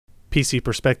PC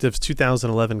Perspective's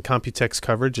 2011 Computex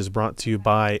coverage is brought to you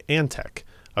by Antec,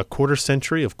 a quarter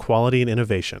century of quality and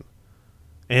innovation,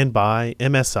 and by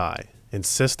MSI,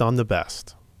 insist on the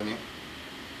best. Okay.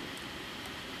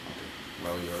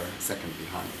 Well, you're a second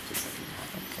behind, 2 seconds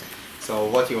behind. Okay. So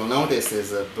what you'll notice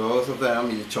is that both of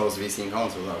them, you chose Vsync on,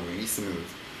 so they're really smooth.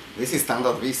 This is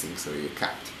standard Vsync, so you're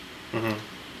capped.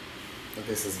 But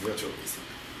this is virtual Vsync.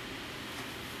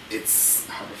 It's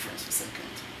 100 frames per second.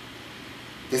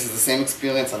 This is the same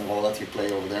experience, and we'll let you play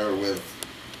over there with,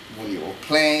 when you will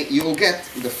play, you will get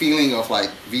the feeling of like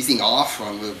Vsync off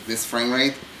and with this frame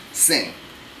rate, same.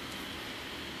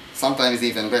 Sometimes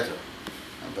even better,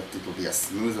 but it will be as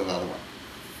smooth as the other one.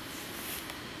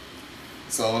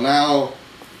 So now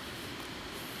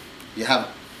you have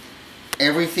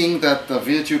everything that the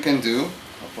Virtu can do,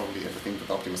 or probably everything that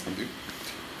Optimus can do,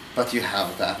 but you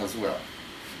have that as well.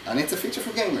 And it's a feature for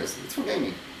gamers, it's for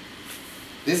gaming.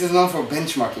 This is not for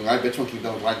benchmarking, right? Benchmarking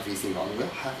don't like Vsync on. We'll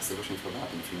have a solution for that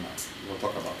in a few months. We'll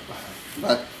talk about it.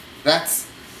 But that's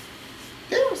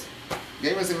gamers.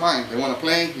 Gamers in mind. They want to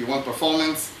play, you want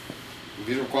performance,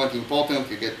 visual quality important.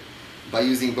 You get, by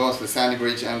using both the Sandy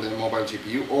Bridge and the mobile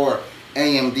GPU, or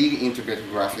AMD integrated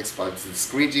graphics by the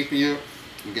discrete GPU,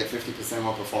 you get 50%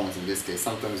 more performance in this case.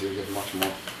 Sometimes you get much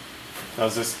more. Now,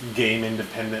 is this game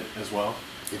independent as well?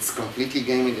 It's completely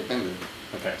game independent.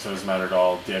 Okay, so it doesn't matter at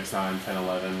all, DX9, 10,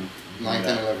 11? 9,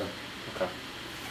 10, 11.